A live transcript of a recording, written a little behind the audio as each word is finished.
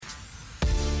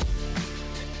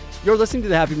You're listening to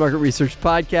the Happy Market Research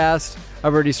Podcast.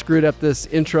 I've already screwed up this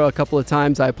intro a couple of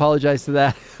times. I apologize to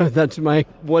that. That's my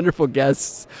wonderful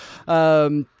guests.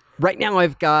 Right now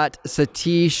I've got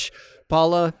Satish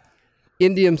Pala,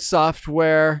 Indium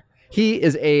Software. He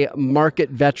is a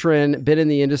market veteran, been in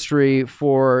the industry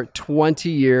for 20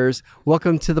 years.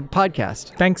 Welcome to the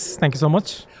podcast. Thanks. Thank you so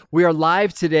much. We are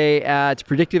live today at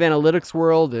Predictive Analytics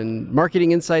World and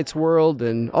Marketing Insights World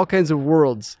and all kinds of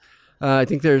worlds. I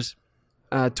think there's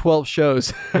 12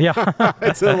 shows. Yeah.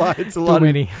 It's a lot. It's a Too lot.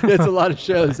 many. It's a lot of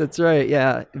shows. That's right.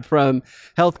 Yeah. From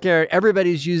healthcare,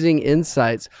 everybody's using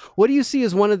insights. What do you see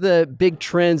as one of the big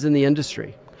trends in the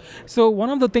industry? So one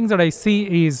of the things that I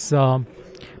see is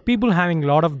people having a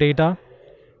lot of data,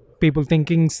 people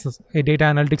thinking a data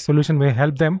analytics solution will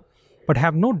help them, but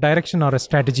have no direction or a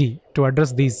strategy to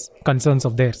address these concerns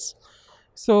of theirs.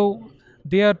 So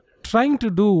they are trying to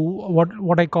do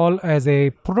what I call as a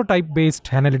prototype-based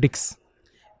analytics.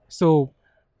 So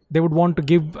they would want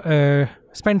to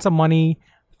spend some money,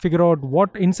 figure out what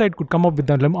insight could come up with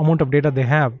the amount of data they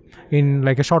have in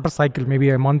like a shorter cycle,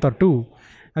 maybe a month or two,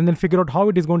 and then figure out how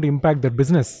it is going to impact their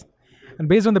business. And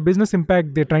based on the business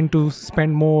impact, they're trying to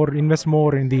spend more, invest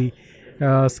more in the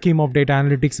scheme of data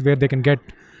analytics where they can get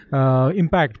a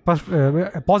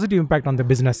positive impact on the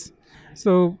business.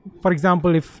 So, for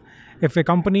example, if a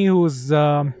company who's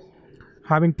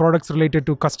having products related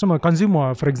to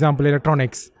consumer, for example,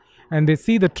 electronics, and they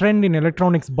see the trend in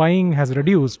electronics buying has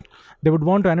reduced, they would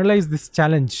want to analyze this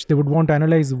challenge. They would want to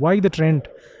analyze why the trend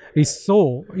is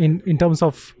so in terms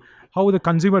of how the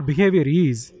consumer behavior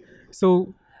is.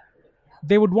 So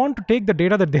they would want to take the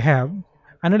data that they have,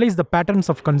 analyze the patterns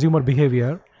of consumer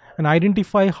behavior, and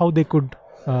identify how they could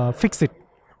fix it,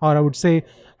 or I would say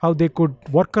how they could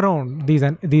work around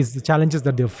these challenges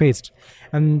that they've faced.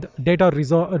 And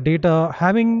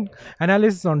having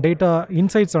analysis on data,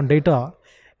 insights on data,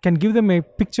 can give them a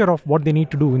picture of what they need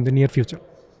to do in the near future.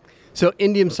 So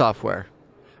Indium Software,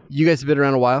 you guys have been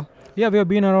around a while? Yeah, we have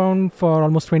been around for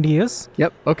almost 20 years.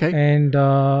 Yep, okay. And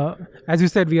as you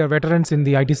said, we are veterans in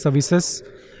the IT services.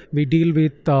 We deal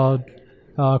with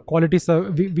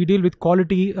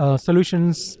quality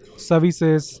solutions,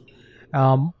 services.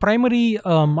 Primary,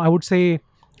 I would say,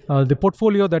 the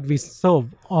portfolio that we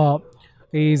serve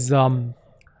is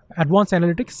advanced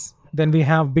analytics. Then we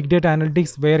have big data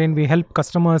analytics, wherein we help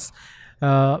customers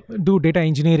do data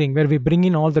engineering, where we bring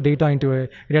in all the data into a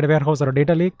data warehouse or a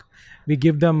data lake. We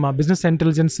give them business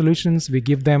intelligence solutions. We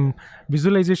give them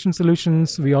visualization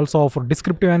solutions. We also offer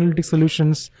descriptive analytics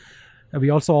solutions. We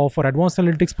also offer advanced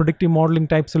analytics, predictive modeling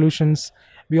type solutions.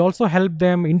 We also help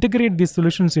them integrate these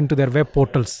solutions into their web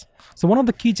portals. So one of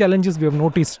the key challenges we have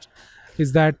noticed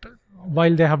is that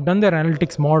while they have done their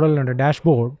analytics model and a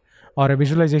dashboard or a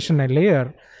visualization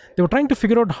layer, they were trying to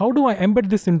figure out how do I embed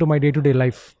this into my day-to-day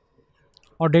life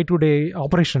or day-to-day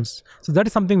operations. So that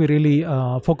is something we really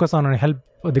focus on and help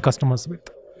the customers with.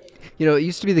 You know, it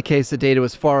used to be the case that data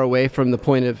was far away from the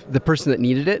point of the person that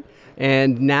needed it.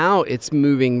 And now it's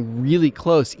moving really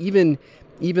close, even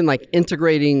like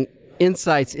integrating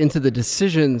insights into the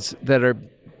decisions that are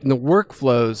in the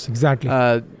workflows exactly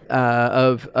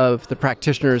of the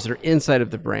practitioners that are inside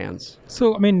of the brands.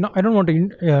 So, I mean, I don't want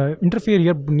to interfere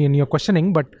here in your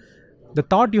questioning, but the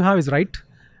thought you have is right.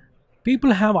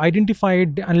 People have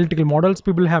identified analytical models,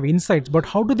 people have insights, but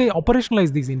how do they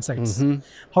operationalize these insights? Mm-hmm.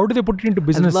 How do they put it into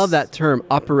business? I love that term,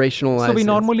 operationalize. So we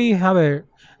normally have a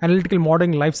analytical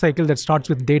modeling life cycle that starts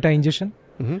with data ingestion,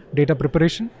 data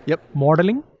preparation,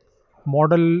 modeling,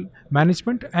 model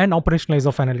management, and operationalize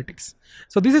of analytics.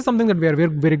 So this is something that we are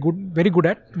very good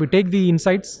at. We take the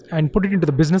insights and put it into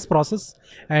the business process,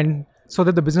 and so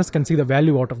that the business can see the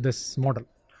value out of this model.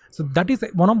 So that is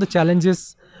one of the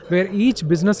challenges where each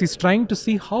business is trying to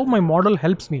see how my model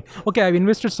helps me. Okay, I've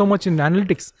invested so much in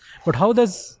analytics, but how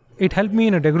does it help me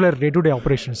in a regular day-to-day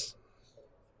operations?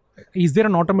 Is there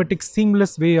an automatic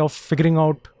seamless way of figuring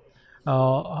out,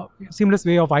 seamless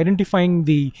way of identifying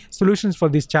the solutions for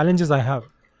these challenges I have?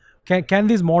 Can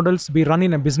these models be run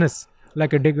in a business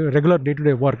like a regular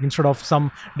day-to-day work instead of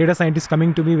some data scientist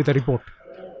coming to me with a report?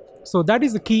 So that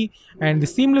is the key, and the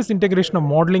seamless integration of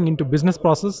modeling into business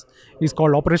process is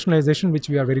called operationalization, which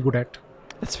we are very good at.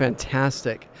 That's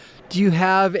fantastic. Do you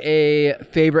have a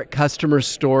favorite customer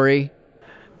story?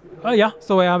 Yeah,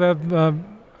 so I have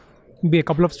maybe a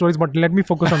couple of stories, but let me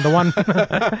focus on the one.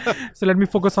 So let me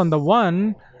focus on the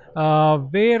one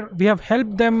where we have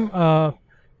helped them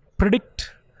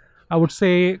predict, I would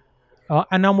say,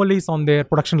 anomalies on their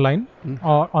production line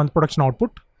or on production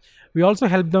output. We also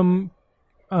help them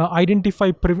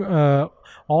identify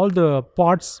all the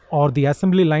parts or the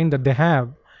assembly line that they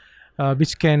have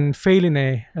which can fail in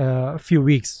a few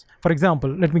weeks. For example,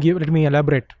 let me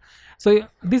elaborate. So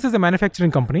this is a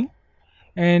manufacturing company,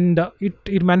 and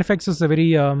it manufactures a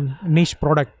very niche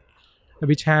product,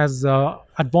 which has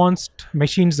advanced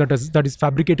machines that is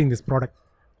fabricating this product.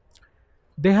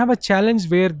 They have a challenge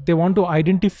where they want to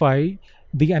identify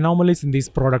the anomalies in this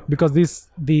product, because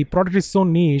the product is so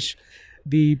niche.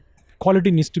 The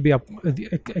quality needs to be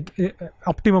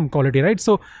optimum quality, right?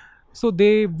 So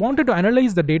they wanted to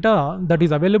analyze the data that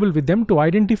is available with them to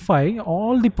identify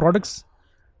all the products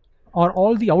or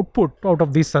all the output out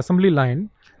of this assembly line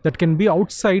that can be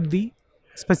outside the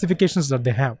specifications that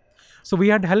they have. So we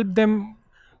had helped them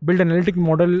build an analytic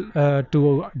model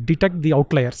to detect the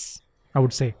outliers, I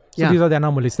would say. So these are the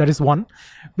anomalies. That is one,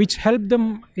 which helped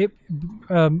them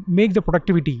make the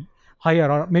productivity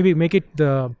higher, or maybe make it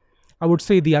I would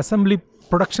say the assembly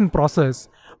production process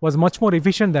was much more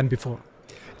efficient than before.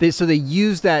 So they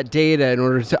used that data in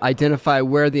order to identify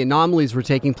where the anomalies were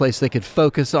taking place. They could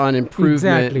focus on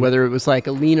improvement, whether it was like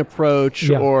a lean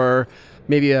approach or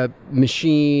maybe a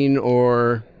machine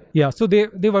or... Yeah, so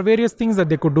there were various things that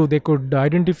they could do. They could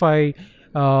identify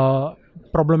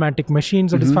problematic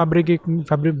machines that is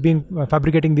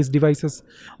fabricating these devices,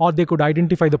 or they could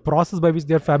identify the process by which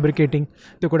they are fabricating.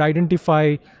 They could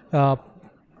identify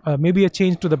maybe a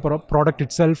change to the product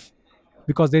itself,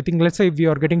 because they think, let's say if we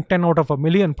are getting 10 out of a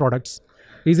million products,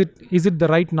 is it the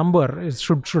right number?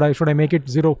 Should I make it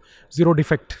zero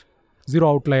defect,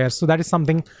 zero outliers? So that is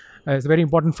something it's very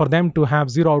important for them to have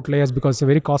zero outliers, because it's a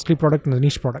very costly product and a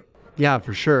niche product. Yeah,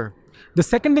 for sure. The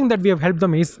second thing that we have helped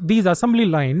them is these assembly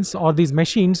lines or these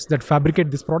machines that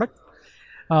fabricate this product,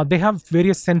 they have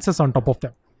various sensors on top of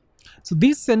them. So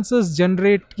these sensors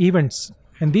generate events,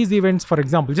 and these events, for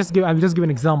example, I will just give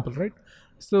an example, right?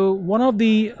 So one of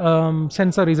the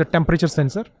sensor is a temperature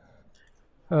sensor.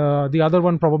 The other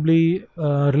one probably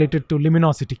related to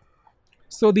luminosity.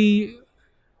 So the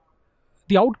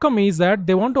outcome is that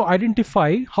they want to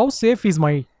identify how safe is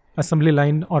my assembly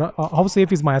line, or how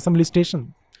safe is my assembly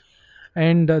station.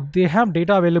 And they have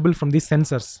data available from these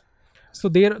sensors. So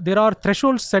there are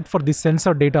thresholds set for this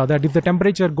sensor data, that if the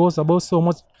temperature goes above so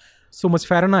much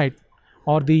Fahrenheit,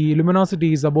 or the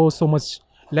luminosity is above so much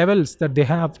levels that they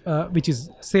have, which is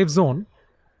safe zone,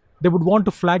 they would want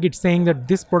to flag it, saying that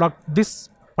this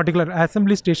particular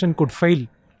assembly station could fail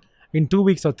in 2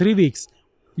 weeks or 3 weeks.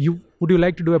 Would you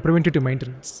like to do a preventative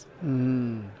maintenance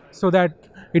so that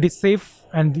it is safe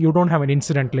and you don't have an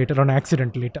incident later or an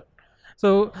accident later?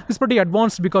 So it's pretty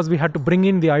advanced, because we had to bring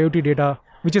in the IoT data,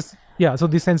 which is so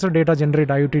the sensor data generate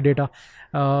IoT data.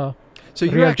 So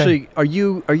you actually are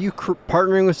you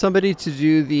partnering with somebody to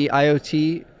do the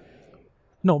IoT?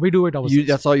 No, we do it ourselves.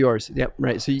 That's all yours. Yep,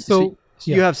 right. So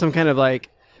you have some kind of like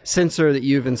sensor that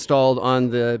you've installed on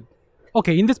the...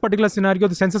 Okay, in this particular scenario,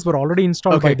 the sensors were already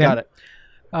installed by them. Got it.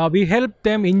 We helped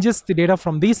them ingest the data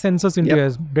from these sensors into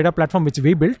a data platform which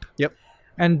we built. Yep.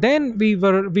 And then we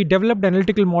developed an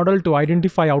analytical model to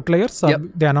identify outliers,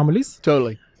 the anomalies.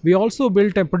 Totally. We also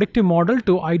built a predictive model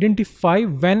to identify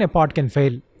when a part can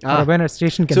fail, or when a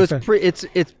station can fail. So it's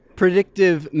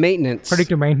predictive maintenance.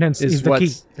 Predictive maintenance is the key.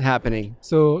 What's happening.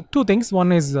 So two things.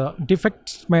 One is identify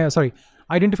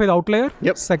the outlier.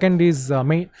 Yep. Second is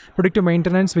predictive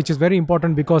maintenance, which is very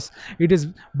important, because it is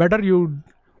better you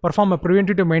perform a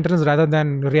preventative maintenance rather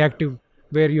than reactive,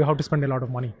 where you have to spend a lot of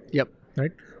money. Yep.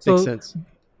 Right. Makes sense.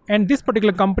 And this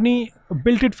particular company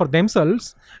built it for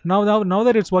themselves. Now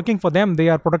that it's working for them, they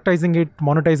are productizing it,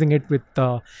 monetizing it with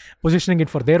positioning it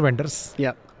for their vendors.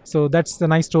 Yep. So that's the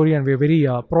nice story, and we're very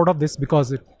proud of this,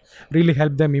 because it really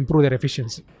helped them improve their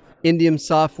efficiency. Indium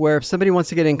Software, if somebody wants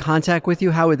to get in contact with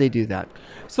you, how would they do that?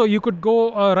 So you could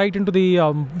go right into the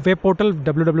web portal,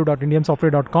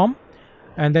 www.indiumsoftware.com,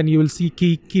 and then you will see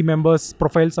key members'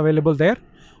 profiles available there.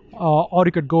 Or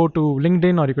you could go to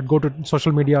LinkedIn, or you could go to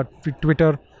social media,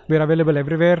 Twitter. We're available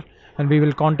everywhere, and we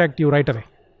will contact you right away.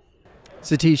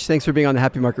 Satish, thanks for being on the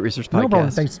Happy Market Research Podcast. No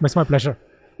problem. Thanks. It's my pleasure.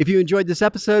 If you enjoyed this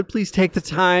episode, please take the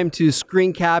time to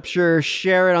screen capture,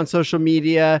 share it on social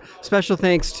media. Special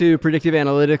thanks to Predictive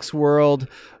Analytics World.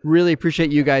 Really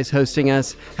appreciate you guys hosting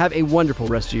us. Have a wonderful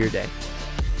rest of your day.